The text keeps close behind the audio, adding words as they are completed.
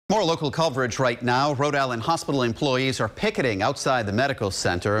More local coverage right now. Rhode Island hospital employees are picketing outside the medical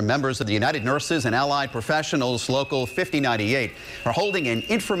center. Members of the United Nurses and Allied Professionals Local 5098 are holding an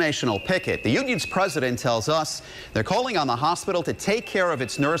informational picket. The union's president tells us they're calling on the hospital to take care of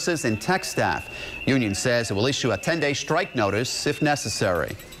its nurses and tech staff. Union says it will issue a 10-day strike notice if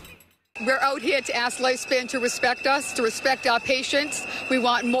necessary. We're out here to ask Lifespan to respect us, to respect our patients. We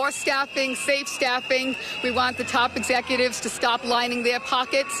want more staffing, safe staffing. We want the top executives to stop lining their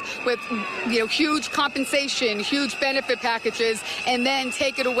pockets with, huge compensation, huge benefit packages, and then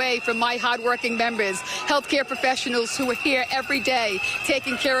take it away from my hardworking members, healthcare professionals who are here every day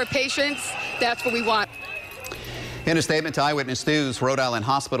taking care of patients. That's what we want. In a statement to Eyewitness News, Rhode Island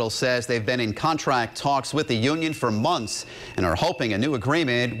Hospital says they've been in contract talks with the union for months and are hoping a new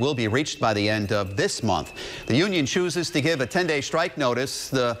agreement will be reached by the end of this month. The union chooses to give a 10-day strike notice.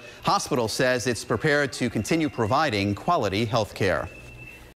 The hospital says it's prepared to continue providing quality health care.